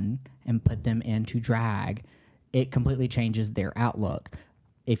men and put them into drag, it completely changes their outlook.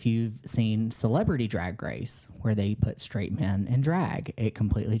 if you've seen Celebrity Drag Race, where they put straight men in drag, it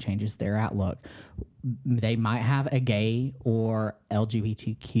completely changes their outlook. They might have a gay or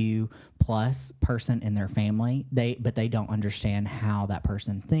LGBTQ plus person in their family, but they don't understand how that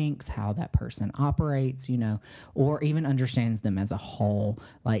person thinks, how that person operates, or even understands them as a whole.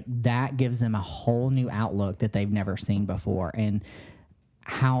 Like, that gives them a whole new outlook that they've never seen before, and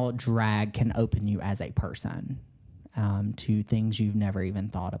how drag can open you as a person. To things you've never even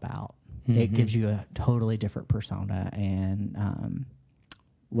thought about. It gives you a totally different persona and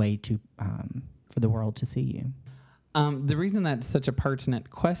way to for the world to see you. The reason that's such a pertinent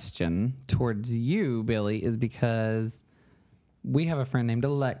question towards you, Billy, is because we have a friend named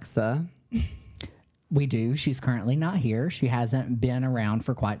Alexa. We do. She's currently not here. She hasn't been around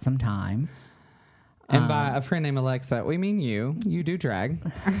for quite some time. And by a friend named Alexa, we mean you. You do drag.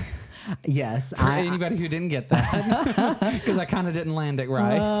 Yes. For anybody who didn't get that, because I kind of didn't land it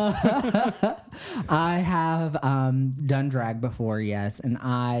right. I have done drag before, yes, and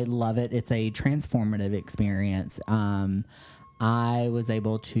I love it. It's a transformative experience. I was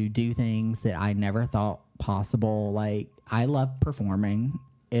able to do things that I never thought possible. Like, I love performing.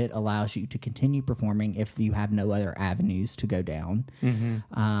 It allows you to continue performing if you have no other avenues to go down.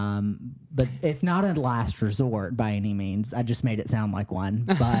 But it's not a last resort by any means. I just made it sound like one,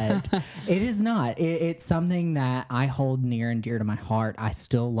 but it is not. It's something that I hold near and dear to my heart. I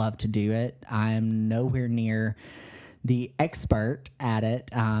still love to do it. I'm nowhere near the expert at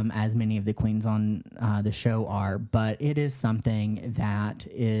it, as many of the queens on the show are, but it is something that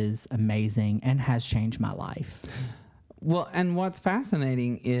is amazing and has changed my life. Well, and what's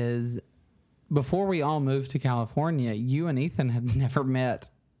fascinating is before we all moved to California, you and Ethan had never met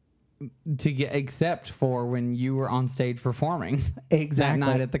except for when you were on stage performing Exactly. that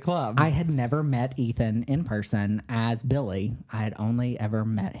night at the club. I had never met Ethan in person as Billy. I had only ever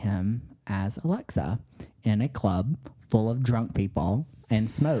met him as Alexa in a club full of drunk people and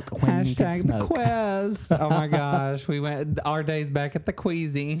smoke when you could Hashtag smoke. the Quest. Oh my gosh. We went our days back at the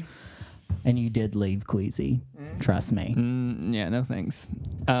Queasy. And you did leave Queasy. Trust me. Yeah, no thanks.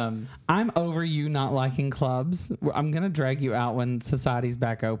 I'm over you not liking clubs. I'm going to drag you out when society's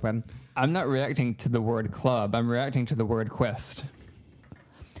back open. I'm not reacting to the word club. I'm reacting to the word quest.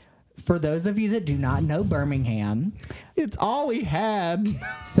 For those of you that do not know Birmingham, It's all we had.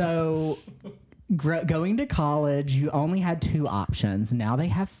 so going to college, you only had 2 options. Now they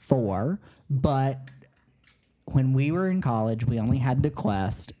have 4, but when we were in college, we only had the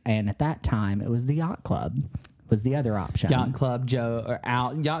Quest, and at that time, it was the Yacht Club was the other option. Yacht Club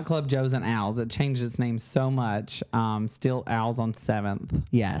Joe's and Owls. It changed its name so much. Still Owls on 7th.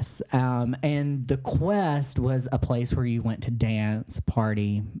 Yes, and the Quest was a place where you went to dance,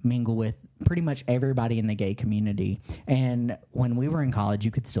 party, mingle with pretty much everybody in the gay community. And when we were in college,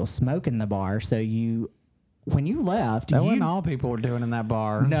 you could still smoke in the bar, so when you left, That wasn't all people were doing in that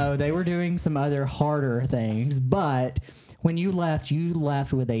bar. No, they were doing some other harder things, but when you left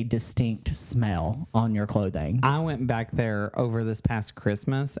with a distinct smell on your clothing. I went back there over this past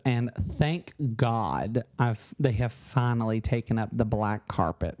Christmas, and thank God they have finally taken up the black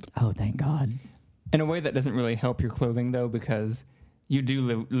carpet. Oh, thank God. In a way that doesn't really help your clothing, though, because you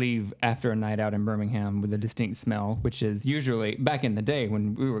do leave after a night out in Birmingham with a distinct smell, which is usually, back in the day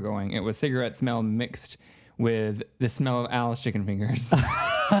when we were going, it was cigarette smell mixed with the smell of Al's chicken fingers.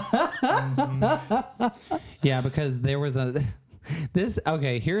 Yeah, because there was here's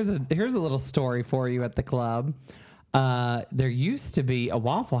a little story for you at the club. There used to be a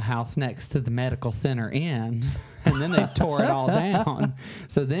Waffle House next to the Medical Center Inn, and then they tore it all down.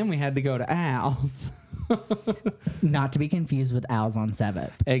 So then we had to go to Al's. Not to be confused with Al's on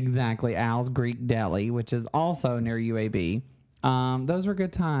 7th. Exactly, Al's Greek Deli, which is also near UAB. Those were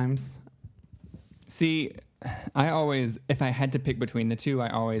good times. See, I always, if I had to pick between the two, I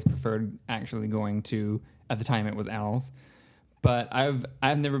always preferred actually going to, at the time it was Al's. But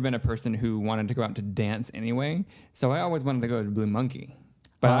I've never been a person who wanted to go out to dance anyway, so I always wanted to go to Blue Monkey.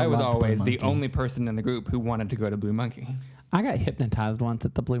 But I was love Blue always Monkey. the only person in the group who wanted to go to Blue Monkey. I got hypnotized once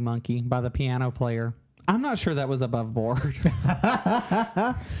at the Blue Monkey by the piano player. I'm not sure that was above board.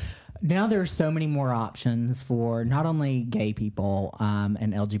 Now there's so many more options for not only gay people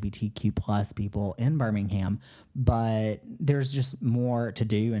and LGBTQ plus people in Birmingham, but there's just more to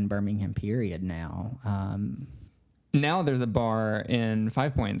do in Birmingham, period, now. Now there's a bar in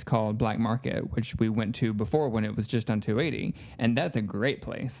 5 Points called Black Market, which we went to before when it was just on 280, and that's a great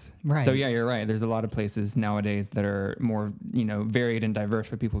place. Right. So yeah, you're right. There's a lot of places nowadays that are more, varied and diverse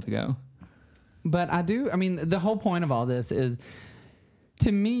for people to go. But the whole point of all this is,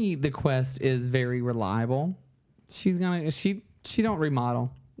 to me, the Quest is very reliable. She She don't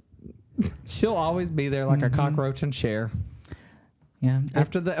remodel. She'll always be there like a cockroach and Cher. Yeah.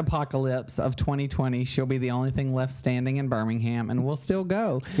 After the apocalypse of 2020, she'll be the only thing left standing in Birmingham, and we'll still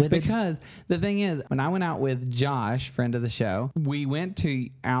go. Because the thing is, when I went out with Josh, friend of the show, we went to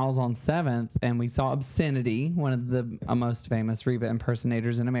Owls on 7th, and we saw Obscenity, one of the most famous Reba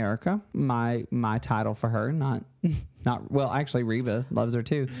impersonators in America. My title for her, not well, actually Reba loves her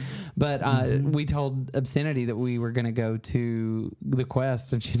too, but we told Obscenity that we were going to go to the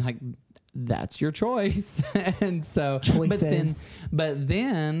Quest, and she's like, that's your choice. And so, Choices. but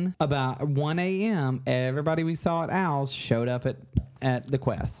then about 1 a.m., everybody we saw at Owls showed up at the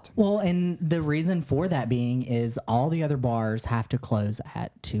Quest. Well, and the reason for that being is all the other bars have to close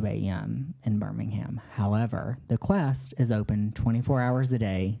at 2 a.m. in Birmingham. However, the Quest is open 24 hours a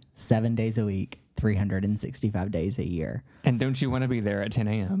day, 7 days a week, 365 days a year. And don't you want to be there at 10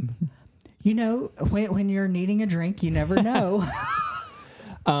 a.m.? You know, when you're needing a drink, you never know.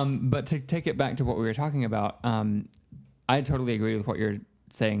 But to take it back to what we were talking about, I totally agree with what you're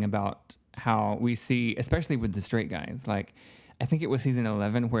saying about how we see, especially with the straight guys, like I think it was season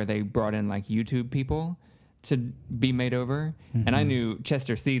 11 where they brought in like YouTube people to be made over. And I knew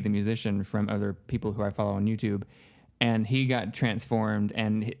Chester C, the musician, from other people who I follow on YouTube, and he got transformed,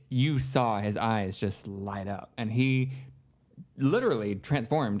 and you saw his eyes just light up, and he literally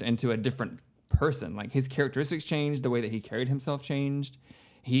transformed into a different person. Like his characteristics changed, the way that he carried himself changed.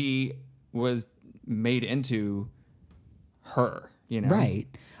 He was made into her, you know? Right.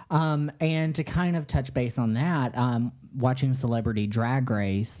 And to kind of touch base on that, watching Celebrity Drag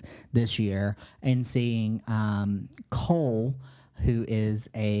Race this year and seeing Cole, who is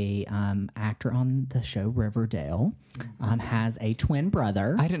a actor on the show Riverdale, has a twin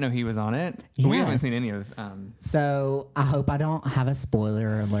brother. I didn't know he was on it. We haven't Yes. seen any of. So I hope I don't have a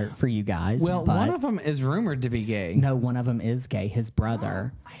spoiler alert for you guys. Well, but one of them is rumored to be gay. no, one of them is gay. His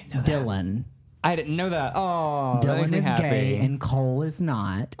brother, Dylan. I didn't know that. Oh, that makes Dylan me is happy. gay and Cole is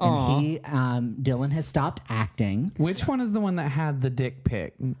not. Aw. And he, Dylan has stopped acting. Which one is the one that had the dick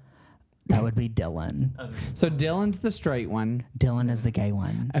pic? That would be Dylan. So Dylan's the straight one Dylan is the gay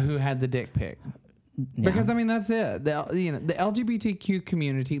one. who had the dick pic. Yeah. Because I mean that's it. The LGBTQ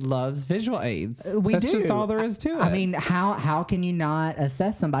community loves visual aids. We That's do. just all there is to it. I mean, how can you not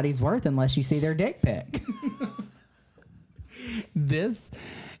assess somebody's worth unless you see their dick pic? this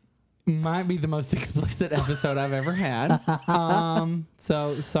might be the most explicit episode I've ever had.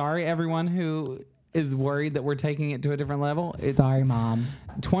 So sorry everyone who is worried that we're taking it to a different level. Sorry, Mom.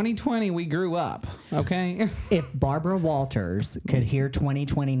 2020, we grew up. Okay. If Barbara Walters could hear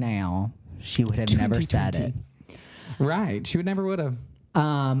 2020 now, she would have never said it. Right. She never would have.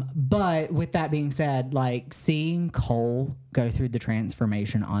 But with that being said, like seeing Cole go through the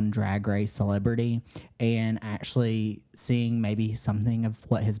transformation on Drag Race Celebrity and actually seeing maybe something of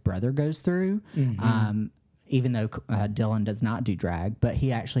what his brother goes through, even though Dylan does not do drag, but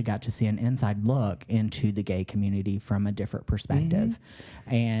he actually got to see an inside look into the gay community from a different perspective.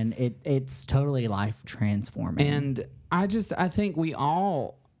 And it's totally life transforming. And I think we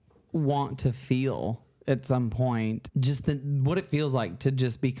all want to feel at some point just what it feels like to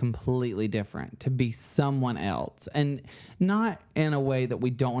just be completely different, to be someone else, and not in a way that we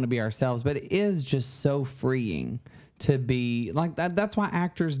don't want to be ourselves, but it is just so freeing to be like that. That's why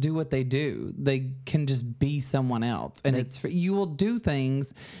actors do what they do. They can just be someone else, and you will do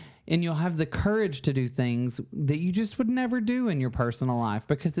things and you'll have the courage to do things that you just would never do in your personal life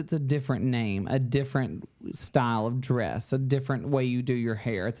because it's a different name, a different style of dress, a different way you do your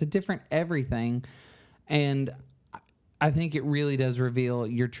hair. It's a different everything. And I think it really does reveal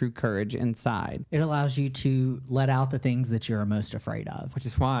your true courage inside. it allows you to let out the things that you're most afraid of. Which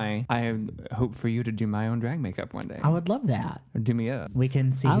is why I hope for you to do my own drag makeup one day. I would love that. Or do me up. We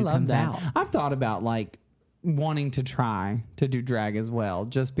can see I who love comes that. out. I've thought about like wanting to try to do drag as well,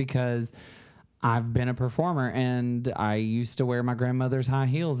 just because I've been a performer and I used to wear my grandmother's high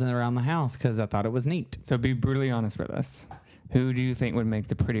heels around the house because I thought it was neat. So be brutally honest with us. Who do you think would make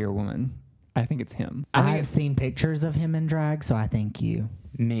the prettier woman? I think it's him. I've seen pictures of him in drag, so I thank you.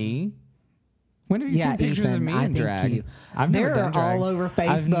 Me? When have you seen pictures Ethan, of me I in think drag? you. I've never They're done drag. all over Facebook.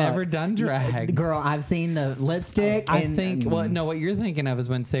 I've never done drag. Girl, I've seen the lipstick. I and, think, well, no, what you're thinking of is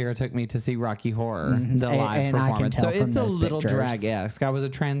when Sarah took me to see Rocky Horror, the live and I can performance. tell So from it's a those little pictures. drag-esque. I was a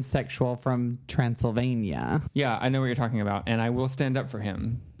transsexual from Transylvania. Yeah, I know what you're talking about. And I will stand up for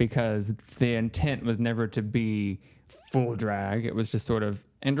him because the intent was never to be full drag. It was just sort of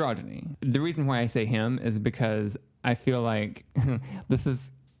androgyny. The reason why I say him is because I feel like this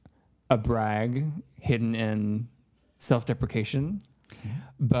is a brag hidden in self-deprecation.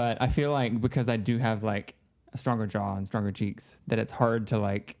 But I feel like because I do have like a stronger jaw and stronger cheeks, that it's hard to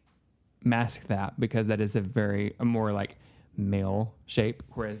like mask that because that is a more like male shape.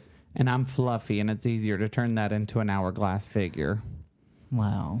 Whereas, And I'm fluffy, and it's easier to turn that into an hourglass figure.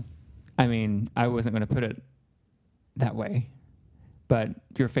 Wow. I mean, I wasn't going to put it that way, but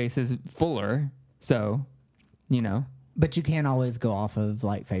your face is fuller. So, you know. But you can't always go off of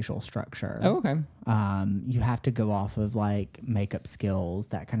like facial structure. Oh, okay. You have to go off of like makeup skills,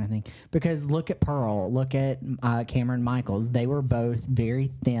 that kind of thing. Because look at Pearl, look at Cameron Michaels. They were both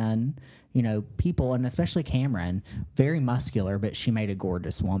very thin, people, and especially Cameron, very muscular, but she made a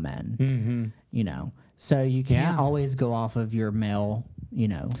gorgeous woman. So you can't always go off of your male,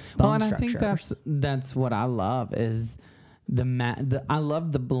 bone Well, and I structure. think that's what I love is I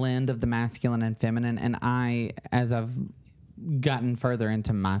love the blend of the masculine and feminine, and as I've gotten further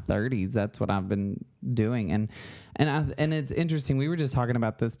into my 30s, that's what I've been doing, and it's interesting. We were just talking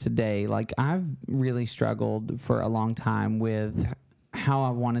about this today. Like, I've really struggled for a long time with how I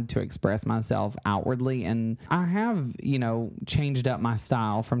wanted to express myself outwardly, and I have changed up my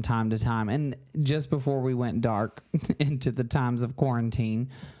style from time to time. And just before we went dark into the times of quarantine,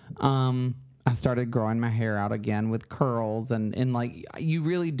 I started growing my hair out again with curls, and like, you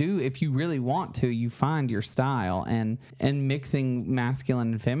really do, if you really want to, you find your style, and mixing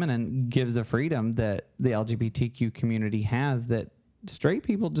masculine and feminine gives a freedom that the LGBTQ community has that straight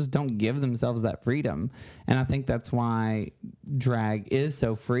people just don't give themselves that freedom. And I think that's why drag is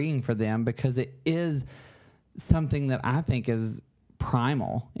so freeing for them, because it is something that I think is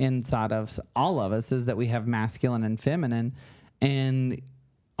primal inside of all of us, is that we have masculine and feminine, and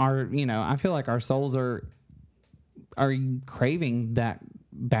I feel like our souls are craving that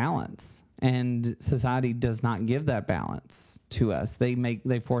balance, and society does not give that balance to us. They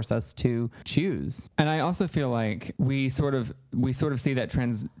force us to choose. And I also feel like we sort of see that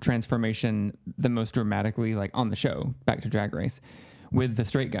transformation the most dramatically, like on the show, back to Drag Race, with the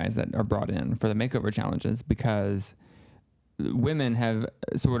straight guys that are brought in for the makeover challenges, because women have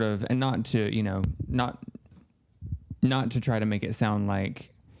sort of, and not to try to make it sound like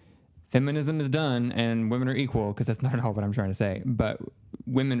feminism is done and women are equal, because that's not at all what I'm trying to say. But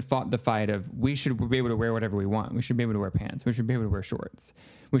women fought the fight of, we should be able to wear whatever we want. We should be able to wear pants. We should be able to wear shorts.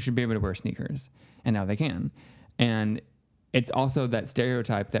 We should be able to wear sneakers. And now they can. And it's also that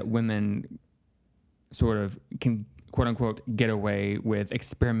stereotype that women sort of can, quote unquote, get away with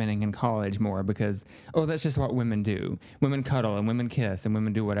experimenting in college more because, that's just what women do. Women cuddle and women kiss and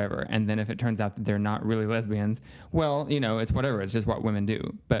women do whatever. And then if it turns out that they're not really lesbians, well, it's whatever. It's just what women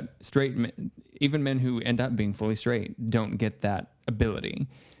do. But straight men, even men who end up being fully straight, don't get that ability,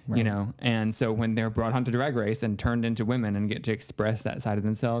 right. And so when they're brought onto Drag Race and turned into women and get to express that side of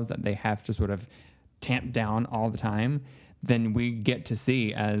themselves that they have to sort of tamp down all the time, then we get to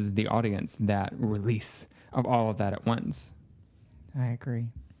see as the audience that release of all of that at once. I agree.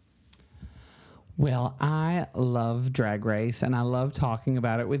 Well, I love Drag Race, and I love talking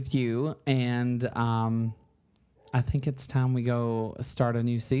about it with you. And I think it's time we go start a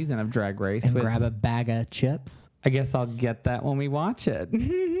new season of Drag Race. And grab a bag of chips. I guess I'll get that when we watch it. Do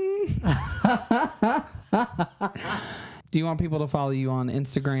you want people to follow you on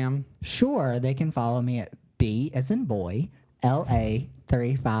Instagram? Sure. They can follow me at B as in boy, LA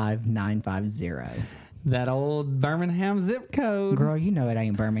 35950. That old Birmingham zip code. Girl, you know it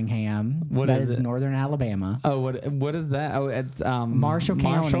ain't Birmingham. What that is it? Northern Alabama. Oh, what is that? Oh, it's Marshall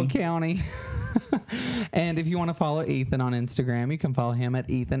County. Marshall County. And if you want to follow Ethan on Instagram, you can follow him at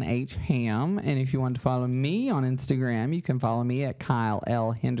Ethan H. Ham. And if you want to follow me on Instagram, you can follow me at Kyle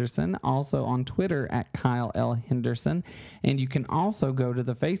L. Henderson. Also on Twitter at Kyle L. Henderson. And you can also go to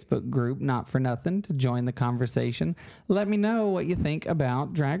the Facebook group, Not For Nothing, to join the conversation. Let me know what you think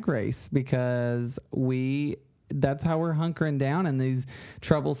about Drag Race, because that's how we're hunkering down in these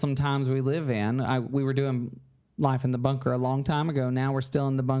troublesome times we live in. We were doing Life in the Bunker a long time ago. Now we're still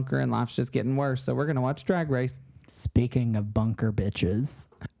in the bunker and life's just getting worse. So we're going to watch Drag Race. Speaking of bunker bitches.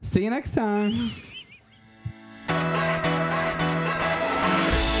 See you next time.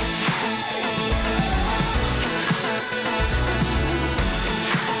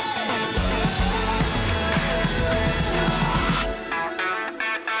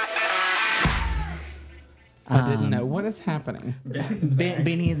 I didn't know. What is happening?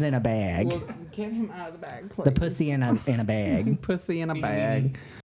 Benny's in a bag. Well, get him out of the bag, please. The pussy in a bag. Pussy in a bag.